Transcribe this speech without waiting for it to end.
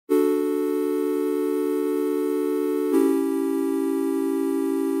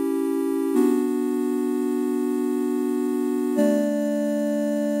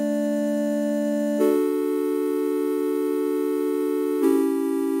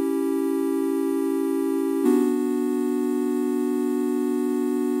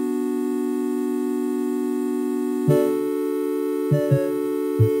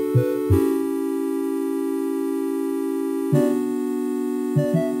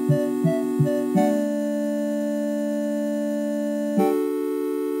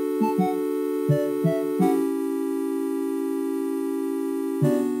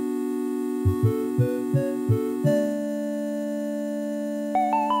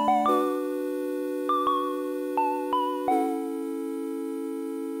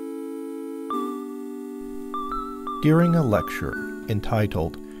During a lecture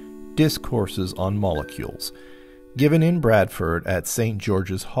entitled Discourses on Molecules, given in Bradford at St.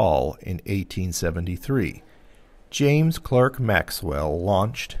 George's Hall in 1873, James Clerk Maxwell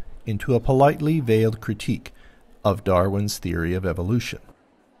launched into a politely veiled critique of Darwin's theory of evolution.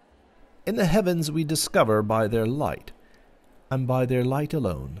 In the heavens we discover by their light, and by their light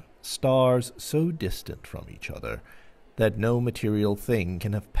alone, stars so distant from each other that no material thing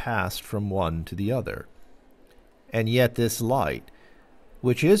can have passed from one to the other. And yet this light,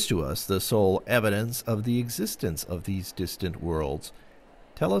 which is to us the sole evidence of the existence of these distant worlds,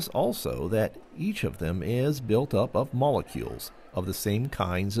 tell us also that each of them is built up of molecules of the same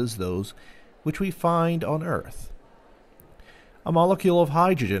kinds as those which we find on Earth. A molecule of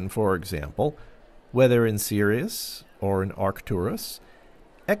hydrogen, for example, whether in Sirius or in Arcturus,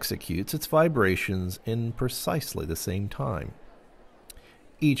 executes its vibrations in precisely the same time.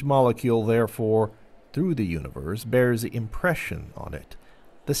 Each molecule, therefore, through the universe bears the impression on it,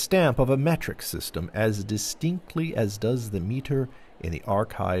 the stamp of a metric system, as distinctly as does the meter in the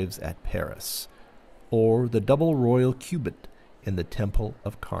archives at Paris, or the double royal cubit in the temple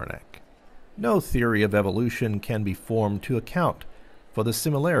of Karnak. No theory of evolution can be formed to account for the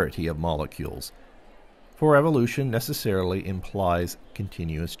similarity of molecules, for evolution necessarily implies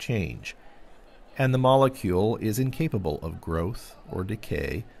continuous change, and the molecule is incapable of growth or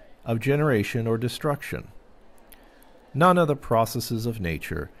decay, of generation or destruction. None of the processes of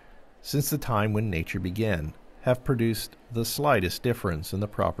nature, since the time when nature began, have produced the slightest difference in the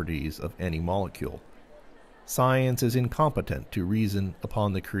properties of any molecule. Science is incompetent to reason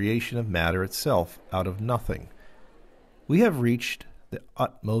upon the creation of matter itself out of nothing. We have reached the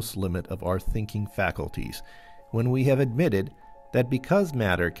utmost limit of our thinking faculties when we have admitted that because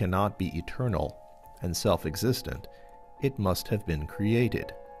matter cannot be eternal and self-existent, it must have been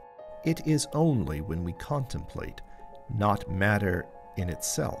created. It is only when we contemplate not matter in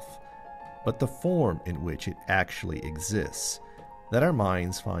itself, but the form in which it actually exists, that our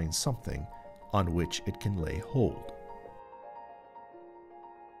minds find something on which it can lay hold.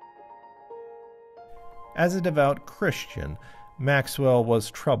 As a devout Christian, Maxwell was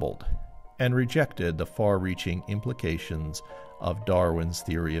troubled and rejected the far-reaching implications of Darwin's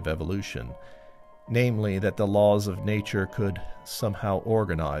theory of evolution, namely that the laws of nature could somehow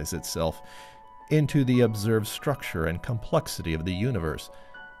organize itself into the observed structure and complexity of the universe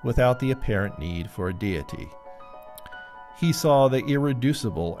without the apparent need for a deity. He saw the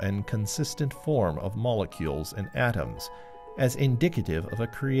irreducible and consistent form of molecules and atoms as indicative of a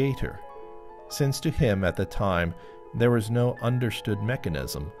creator, since to him at the time there was no understood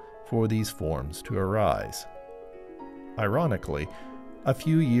mechanism for these forms to arise. Ironically, a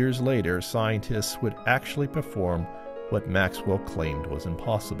few years later, scientists would actually perform what Maxwell claimed was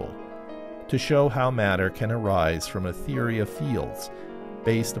impossible, to show how matter can arise from a theory of fields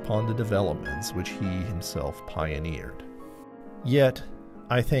based upon the developments which he himself pioneered. Yet,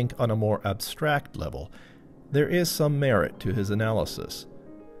 I think on a more abstract level, there is some merit to his analysis.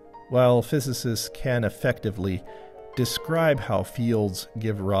 While physicists can effectively describe how fields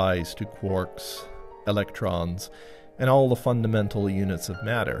give rise to quarks, electrons, and all the fundamental units of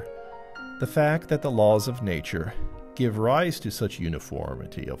matter, the fact that the laws of nature give rise to such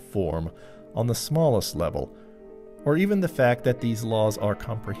uniformity of form on the smallest level, or even the fact that these laws are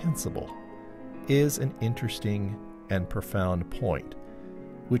comprehensible, is an interesting and profound point,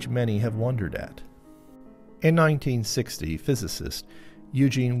 which many have wondered at. In 1960, physicist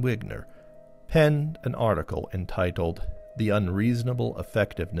Eugene Wigner penned an article entitled "The Unreasonable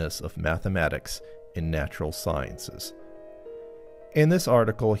Effectiveness of Mathematics in Natural Sciences." In this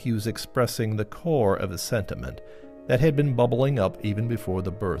article, he was expressing the core of a sentiment that had been bubbling up even before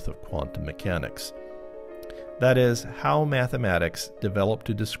the birth of quantum mechanics. That is, how mathematics developed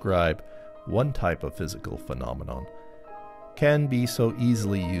to describe one type of physical phenomenon can be so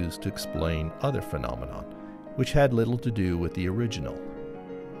easily used to explain other phenomena, which had little to do with the original.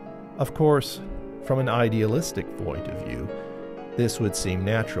 Of course, from an idealistic point of view, this would seem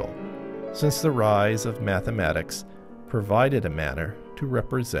natural, since the rise of mathematics provided a manner to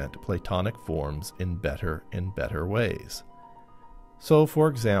represent Platonic forms in better and better ways. So, for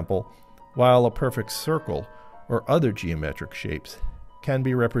example, while a perfect circle or other geometric shapes can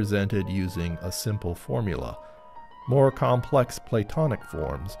be represented using a simple formula, more complex Platonic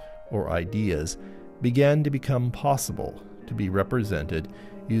forms or ideas began to become possible to be represented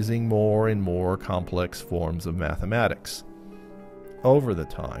using more and more complex forms of mathematics. Over the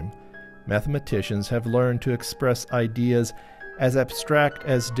time, mathematicians have learned to express ideas as abstract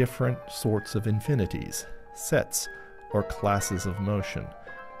as different sorts of infinities, sets, or classes of motion.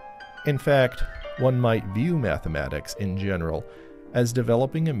 In fact, one might view mathematics in general as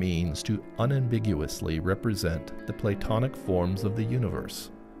developing a means to unambiguously represent the Platonic forms of the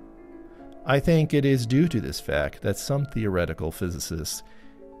universe. I think it is due to this fact that some theoretical physicists,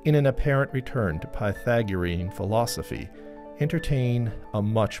 in an apparent return to Pythagorean philosophy, entertain a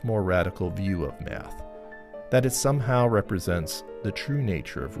much more radical view of math, that it somehow represents the true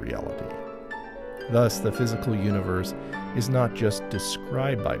nature of reality. Thus, the physical universe is not just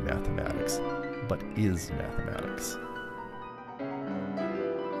described by mathematics, but is mathematics.